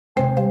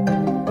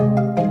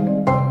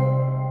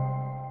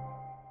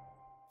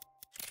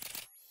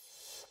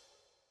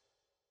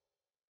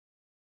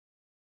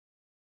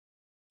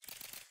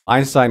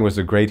Einstein was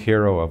a great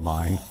hero of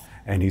mine,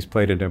 and he's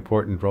played an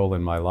important role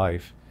in my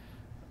life.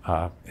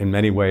 In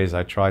many ways,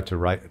 I try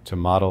to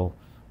model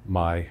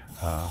my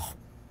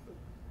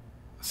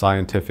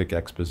scientific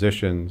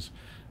expositions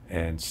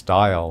and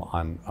style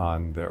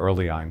on the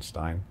early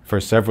Einstein. For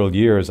several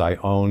years, I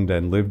owned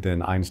and lived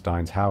in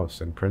Einstein's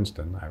house in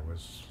Princeton. I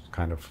was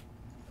kind of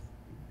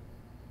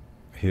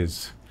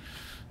his,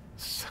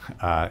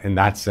 in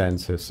that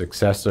sense, his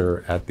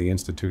successor at the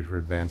Institute for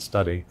Advanced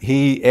Study.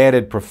 He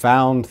added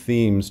profound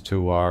themes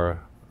to our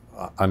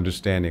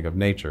understanding of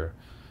nature.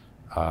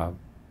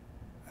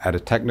 At a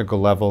technical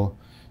level,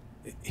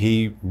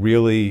 he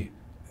really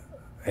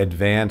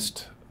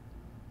advanced,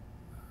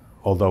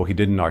 although he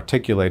didn't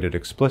articulate it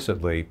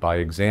explicitly, by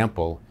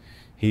example,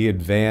 he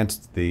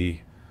advanced the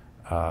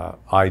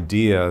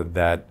idea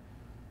that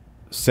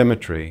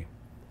symmetry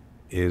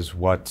is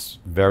what's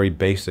very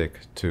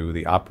basic to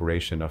the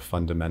operation of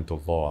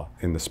fundamental law.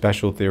 In the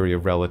special theory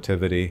of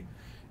relativity,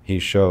 he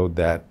showed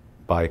that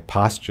by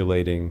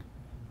postulating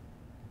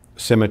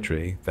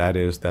symmetry, that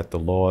is, that the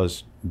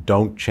laws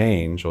don't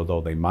change,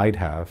 although they might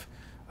have,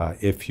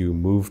 if you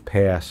move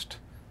past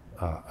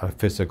a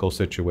physical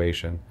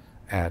situation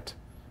at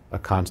a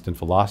constant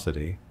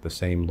velocity, the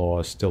same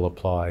laws still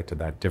apply to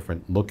that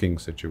different looking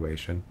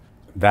situation.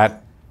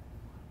 That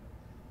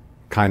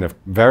kind of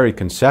very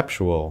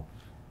conceptual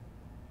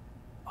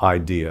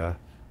idea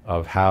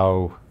of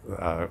how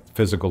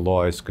physical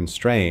law is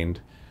constrained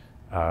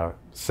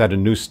set a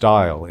new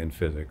style in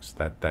physics,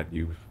 that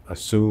you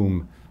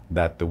assume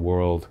that the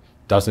world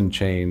doesn't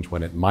change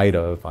when it might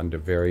have under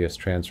various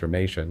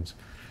transformations.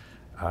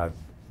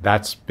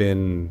 That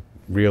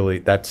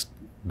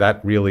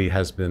really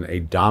has been a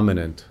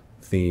dominant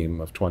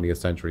theme of 20th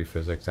century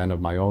physics and of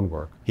my own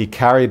work. He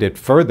carried it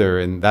further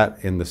in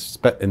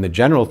the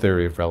general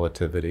theory of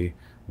relativity,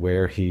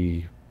 where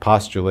he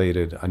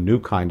postulated a new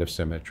kind of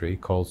symmetry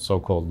called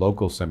so-called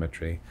local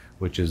symmetry,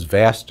 which is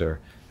vaster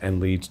and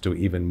leads to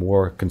even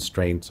more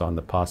constraints on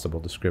the possible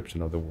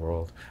description of the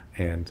world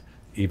and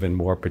even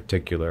more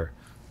particular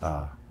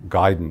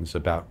guidance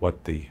about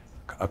what the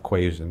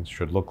equations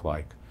should look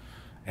like.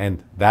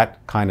 And that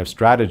kind of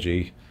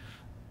strategy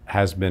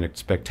has been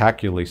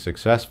spectacularly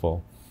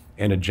successful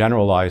in a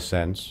generalized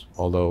sense,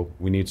 although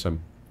we need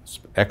some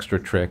extra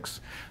tricks,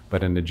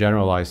 but in a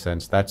generalized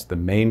sense, that's the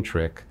main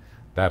trick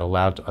that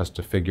allowed us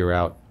to figure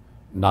out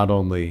not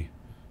only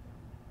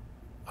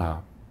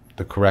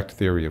the correct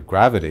theory of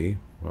gravity,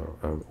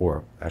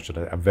 or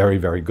actually a very,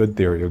 very good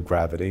theory of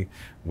gravity,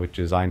 which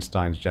is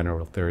Einstein's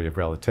general theory of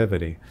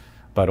relativity,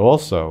 but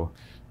also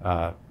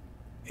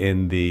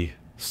in the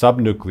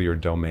subnuclear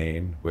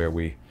domain, where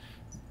we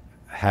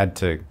had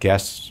to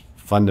guess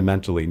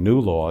fundamentally new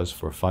laws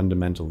for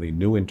fundamentally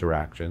new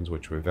interactions,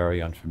 which were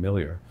very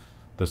unfamiliar,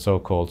 the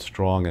so-called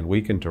strong and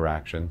weak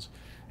interactions.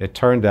 It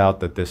turned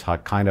out that this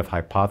kind of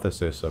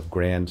hypothesis of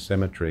grand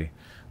symmetry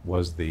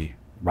was the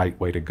right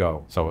way to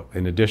go. So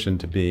in addition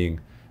to being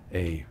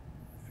a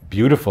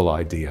beautiful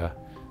idea,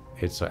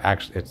 it's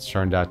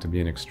turned out to be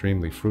an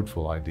extremely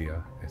fruitful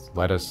idea. It's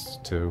led us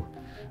to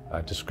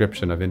a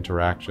description of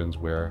interactions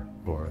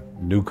or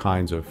new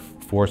kinds of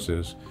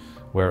forces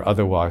where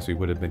otherwise we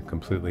would have been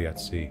completely at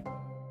sea.